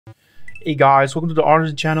Hey guys, welcome to the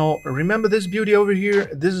RGB channel. Remember this beauty over here?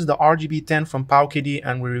 This is the RGB10 from Powkiddy,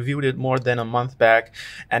 and we reviewed it more than a month back.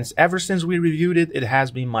 And ever since we reviewed it, it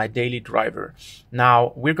has been my daily driver.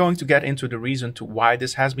 Now, we're going to get into the reason to why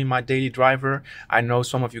this has been my daily driver. I know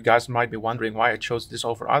some of you guys might be wondering why I chose this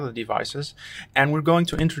over other devices. And we're going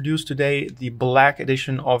to introduce today the black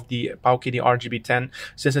edition of the Powkiddy RGB10,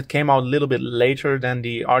 since it came out a little bit later than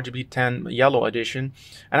the RGB10 yellow edition.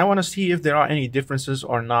 And I want to see if there are any differences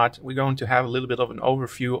or not. We're going to have a little bit of an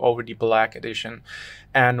overview over the black edition.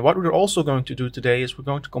 And what we're also going to do today is we're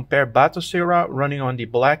going to compare Batocera running on the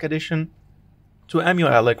black edition to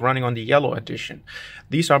Emuelec running on the yellow edition.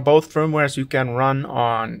 These are both firmwares you can run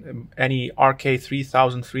on any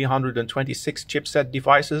RK3326 chipset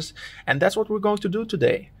devices, and that's what we're going to do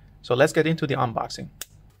today. So let's get into the unboxing.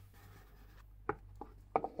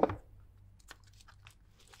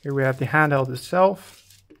 Here we have the handheld itself.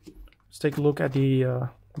 Let's take a look at the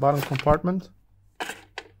bottom compartment.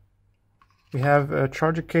 We have a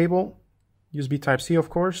charger cable, USB Type-C of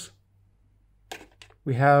course.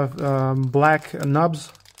 We have black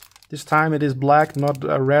nubs. This time it is black, not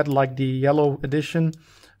red like the yellow edition.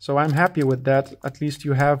 So I'm happy with that. At least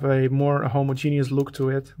you have a more homogeneous look to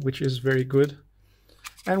it, which is very good.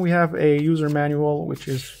 And we have a user manual, which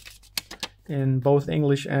is in both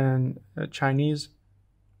English and Chinese.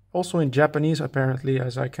 Also in Japanese, apparently,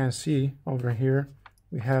 as I can see over here.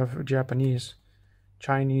 We have Japanese,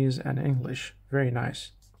 Chinese, and English. Very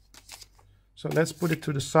nice. So let's put it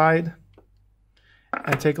to the side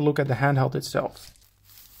and take a look at the handheld itself.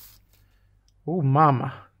 Oh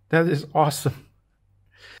mama, that is awesome.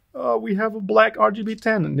 We have a black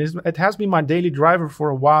RGB10. It has been my daily driver for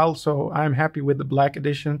a while, so I'm happy with the black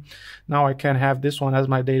edition. Now I can have this one as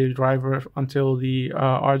my daily driver until the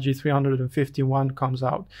RG351 comes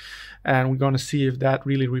out. And we're going to see if that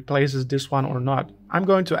really replaces this one or not. I'm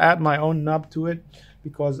going to add my own nub to it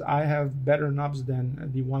because I have better nubs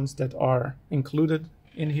than the ones that are included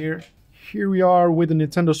in here. Here we are with the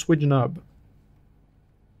Nintendo Switch nub.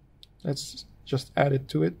 Let's just add it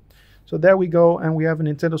to it. So there we go, and we have a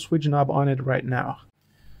Nintendo Switch nub on it right now.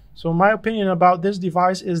 So my opinion about this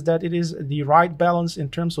device is that it is the right balance in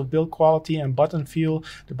terms of build quality and button feel.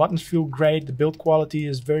 The buttons feel great, the build quality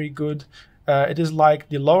is very good. It is like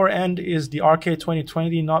the lower end is the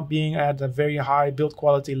RK2020 not being at a very high build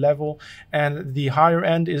quality level, and the higher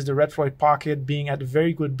end is the Retroid Pocket being at a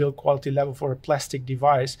very good build quality level for a plastic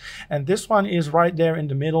device. And this one is right there in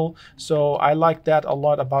the middle, so I like that a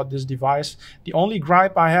lot about this device. The only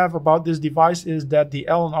gripe I have about this device is that the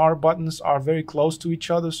L and R buttons are very close to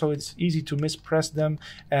each other, so it's easy to mispress them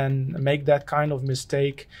and make that kind of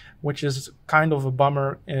mistake, which is kind of a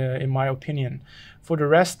bummer in my opinion. For the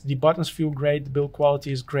rest, the buttons feel great, the build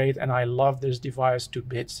quality is great, and I love this device to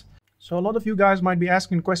bits. So a lot of you guys might be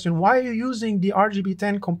asking the question, why are you using the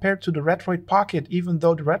RGB10 compared to the Retroid Pocket, even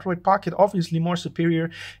though the Retroid Pocket obviously more superior.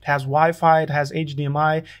 It has Wi-Fi, it has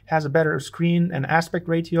HDMI, it has a better screen and aspect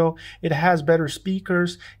ratio, it has better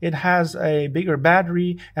speakers, it has a bigger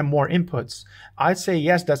battery and more inputs. I'd say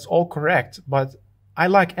yes, that's all correct, but I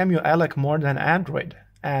like Emuelec more than Android.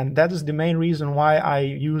 And that is the main reason why I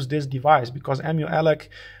use this device, because Emuelec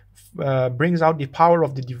brings out the power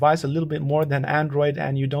of the device a little bit more than Android,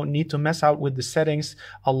 and you don't need to mess out with the settings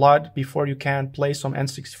a lot before you can play some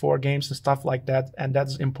N64 games and stuff like that, and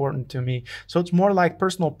that's important to me. So it's more like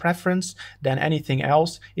personal preference than anything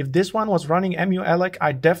else. If this one was running Emuelec,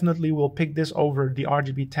 I definitely will pick this over the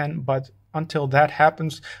RGB10, but until that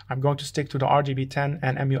happens, I'm going to stick to the RGB10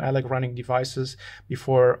 and Emuelec running devices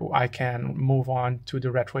before I can move on to the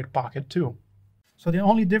Retroid Pocket 2. So the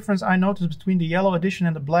only difference I noticed between the yellow edition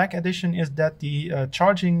and the black edition is that the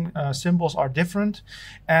charging symbols are different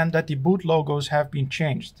and that the boot logos have been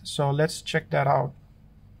changed. So let's check that out.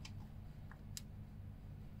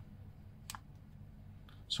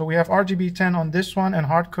 So we have RGB10 on this one and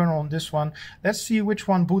hard kernel on this one. Let's see which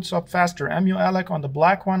one boots up faster, Emuelec on the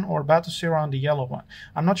black one or Batocera on the yellow one.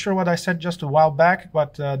 I'm not sure what I said just a while back,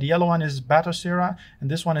 but the yellow one is Batocera and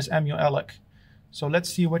this one is Emuelec. So let's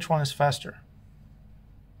see which one is faster.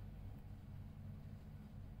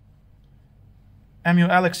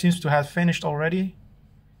 Emuelec seems to have finished already.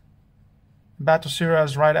 Batocera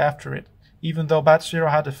is right after it. Even though Batocera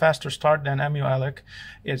had a faster start than Emuelec,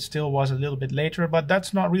 it still was a little bit later, but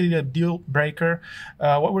that's not really a deal breaker.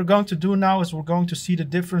 What we're going to do now is we're going to see the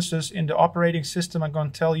differences in the operating system. I'm going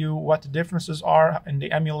to tell you what the differences are in the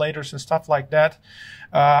emulators and stuff like that.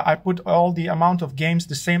 I put all the amount of games,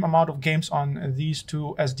 the same amount of games on these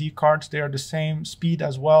two SD cards. They are the same speed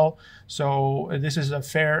as well, so this is a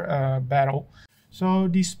fair battle. So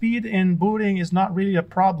the speed in booting is not really a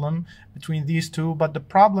problem between these two, but the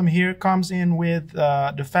problem here comes in with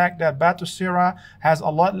the fact that Batocera has a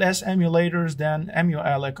lot less emulators than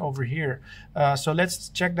Emuelec over here. So let's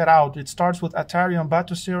check that out. It starts with Atari on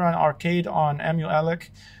Batocera and Arcade on Emuelec.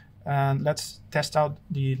 And let's test out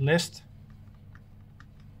the list.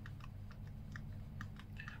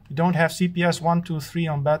 We don't have CPS 1, 2, 3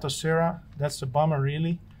 on Batocera. That's a bummer,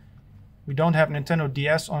 really. We don't have Nintendo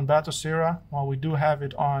DS on Batocera, while we do have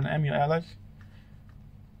it on Emuelec.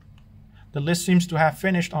 The list seems to have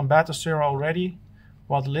finished on Batocera already,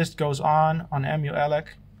 while the list goes on Emuelec.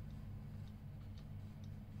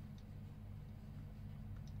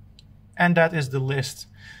 And that is the list.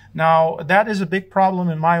 Now, that is a big problem,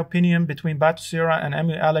 in my opinion, between Batocera and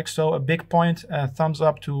Emuelec, so a big point, thumbs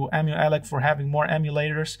up to Emuelec for having more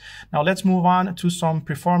emulators. Now, let's move on to some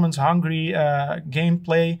performance-hungry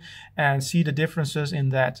gameplay and see the differences in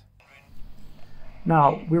that.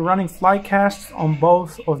 Now, we're running FlyCast on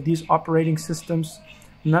both of these operating systems.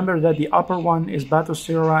 Remember that the upper one is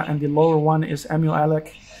Batocera and the lower one is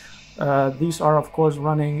Emuelec. These are, of course,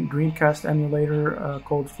 running Dreamcast emulator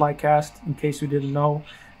called FlyCast, in case you didn't know.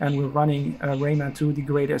 And we're running Rayman 2, The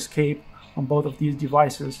Great Escape, on both of these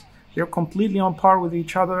devices. They're completely on par with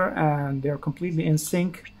each other and they're completely in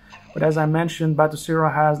sync. But as I mentioned,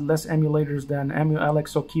 Batocera has less emulators than Emuelec,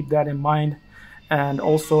 so keep that in mind. And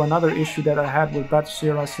also another issue that I had with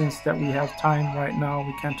Batocera, since that we have time right now,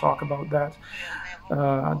 we can talk about that.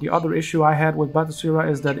 The other issue I had with Batocera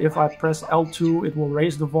is that if I press L2 it will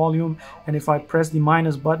raise the volume, and if I press the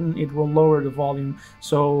minus button it will lower the volume.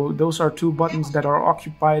 So those are two buttons that are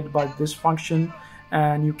occupied by this function,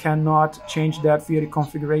 and you cannot change that via the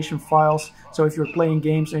configuration files. So if you're playing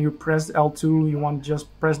games and you press L2, you want to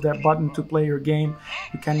just press that button to play your game,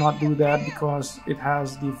 you cannot do that because it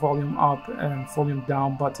has the volume up and volume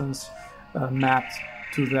down buttons mapped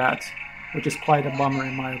to that, which is quite a bummer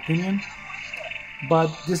in my opinion.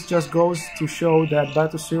 But this just goes to show that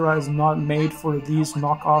Batocera is not made for these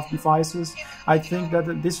knockoff devices. I think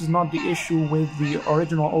that this is not the issue with the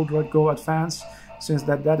original Odroid Go Advance, since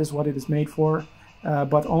that is what it is made for,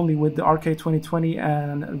 but only with the Arcade 2020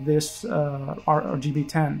 and this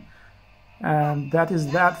RGB10. And that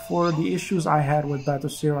is that for the issues I had with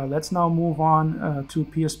Batocera. Let's now move on to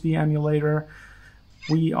PSP emulator.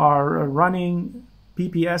 We are running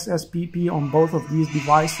PPS SPP on both of these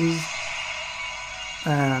devices.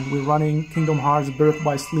 And we're running Kingdom Hearts Birth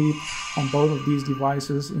by Sleep on both of these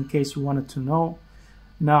devices, in case you wanted to know.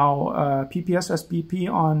 Now, PPS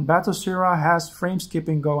SPP on Batocera has frame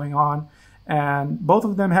skipping going on, and both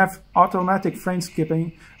of them have automatic frame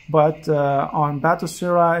skipping, but on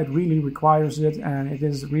Batocera it really requires it, and it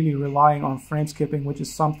is really relying on frame skipping, which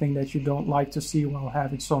is something that you don't like to see while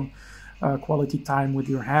having some quality time with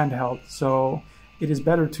your handheld. So it is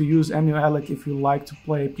better to use Emuelec if you like to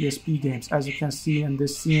play PSP games. As you can see in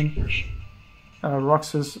this scene,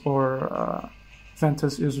 Roxas or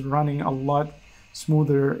Ventus is running a lot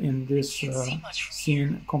smoother in this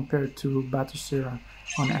scene compared to Batocera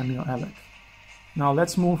on Emuelec. Now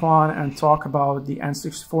let's move on and talk about the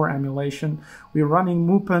N64 emulation. We're running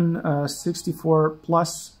Mupen 64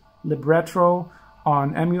 Plus Libretto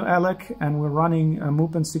on Emuelec, and we're running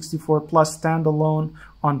Mupen 64 Plus Standalone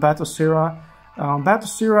on Batocera.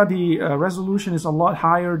 Batocera, the resolution is a lot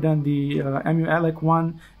higher than the Emuelec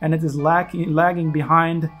one, and it is lagging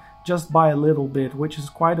behind just by a little bit, which is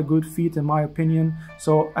quite a good feat in my opinion.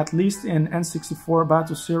 So at least in N64,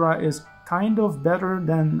 Batocera is kind of better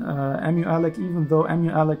than Emuelec, even though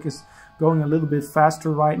Emuelec is going a little bit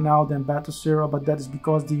faster right now than Batocera, but that is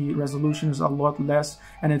because the resolution is a lot less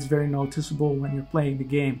and it's very noticeable when you're playing the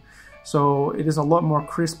game. So it is a lot more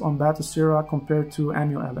crisp on Batocera compared to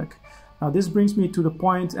Emuelec. Now this brings me to the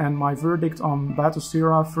point and my verdict on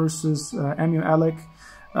Batocera versus Emuelec.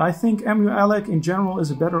 I think Emuelec in general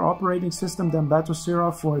is a better operating system than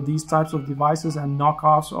Batocera for these types of devices and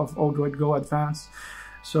knockoffs of Odroid Go Advance.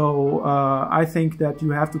 So I think that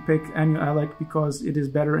you have to pick Emuelec because it is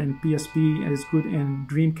better in PSP, it is good in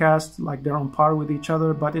Dreamcast, like they're on par with each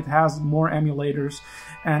other, but it has more emulators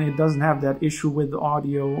and it doesn't have that issue with the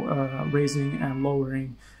audio raising and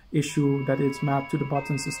lowering issue that it's mapped to the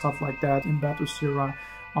buttons and stuff like that. In Batocera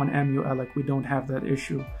on Emuelec we don't have that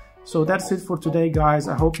issue. So that's it for today, guys.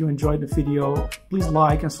 I hope you enjoyed the video. Please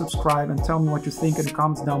like and subscribe and tell me what you think in the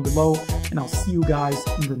comments down below, and I'll see you guys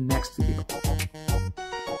in the next video.